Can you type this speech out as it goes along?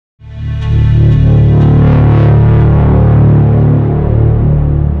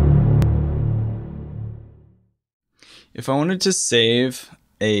If I wanted to save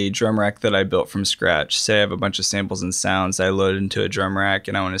a drum rack that I built from scratch, say I have a bunch of samples and sounds I load into a drum rack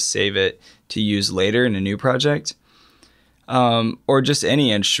and I want to save it to use later in a new project, or just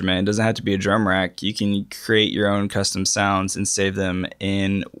any instrument, it doesn't have to be a drum rack, you can create your own custom sounds and save them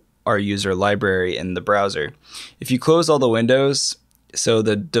in our user library in the browser. If you close all the windows, so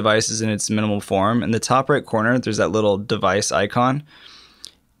the device is in its minimal form, in the top right corner there's that little device icon.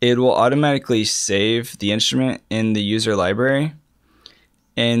 It will automatically save the instrument in the user library,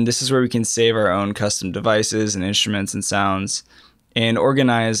 and this is where we can save our own custom devices and instruments and sounds and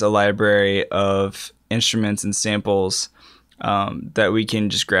organize a library of instruments and samples that we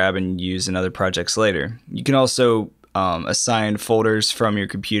can just grab and use in other projects later. You can also assign folders from your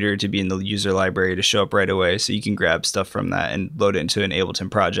computer to be in the user library to show up right away, so you can grab stuff from that and load it into an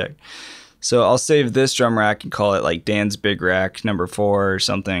Ableton project. So I'll save this drum rack and call it like Dan's Big Rack number 4 or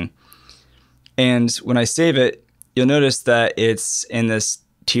something. And when I save it, you'll notice that it's in this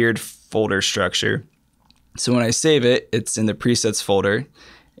tiered folder structure. So when I save it, it's in the presets folder,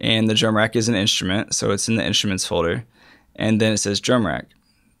 and the drum rack is an instrument, so it's in the instruments folder. And then it says drum rack.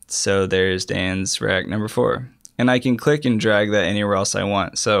 So there's Dan's rack number 4. And I can click and drag that anywhere else I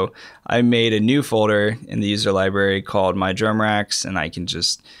want. So I made a new folder in the user library called My Drum Racks, and I can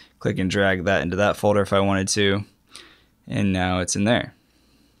just click and drag that into that folder if I wanted to. And now it's in there.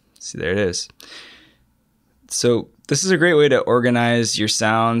 See, there it is. So this is a great way to organize your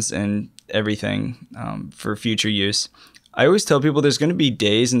sounds and everything for future use. I always tell people there's going to be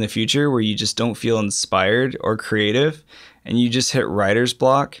days in the future where you just don't feel inspired or creative and you just hit writer's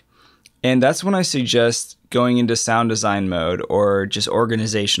block. And that's when I suggest going into sound design mode or just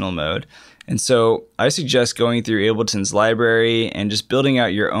organizational mode. And so I suggest going through Ableton's library and just building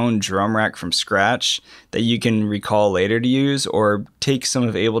out your own drum rack from scratch that you can recall later to use, or take some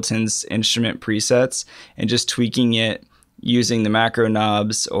of Ableton's instrument presets and just tweaking it using the macro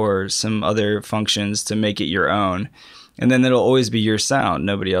knobs or some other functions to make it your own. And then it'll always be your sound.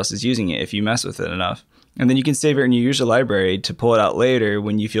 Nobody else is using it if you mess with it enough. And then you can save it in your user library to pull it out later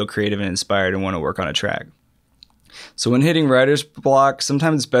when you feel creative and inspired and want to work on a track. So when hitting writer's block,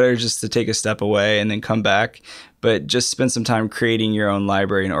 sometimes it's better just to take a step away and then come back, but just spend some time creating your own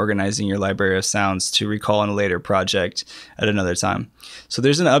library and organizing your library of sounds to recall in a later project at another time. So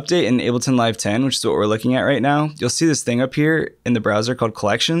there's an update in Ableton Live 10, which is what we're looking at right now. You'll see this thing up here in the browser called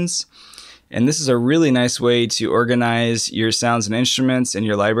Collections. And this is a really nice way to organize your sounds and instruments in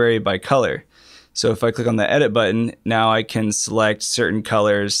your library by color. So if I click on the edit button, now I can select certain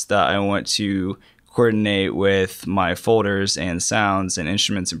colors that I want to coordinate with my folders and sounds and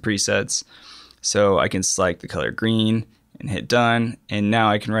instruments and presets. So I can select the color green and hit done, and now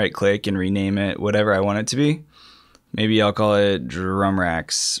I can right click and rename it whatever I want it to be. Maybe I'll call it drum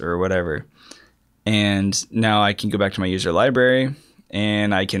racks or whatever. And now I can go back to my user library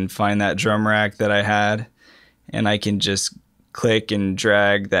and I can find that drum rack that I had, and I can just click and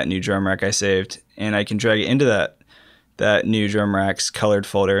drag that new drum rack I saved, and I can drag it into that new drum rack's colored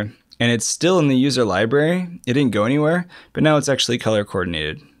folder. And it's still in the user library. It didn't go anywhere, but now it's actually color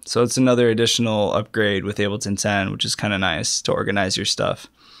coordinated. So it's another additional upgrade with Ableton 10, which is kind of nice to organize your stuff.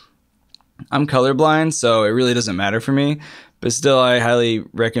 I'm colorblind, so it really doesn't matter for me, but still I highly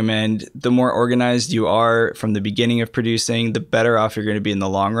recommend the more organized you are from the beginning of producing, the better off you're going to be in the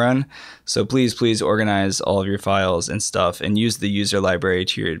long run. So please organize all of your files and stuff and use the user library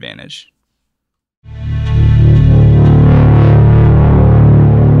to your advantage.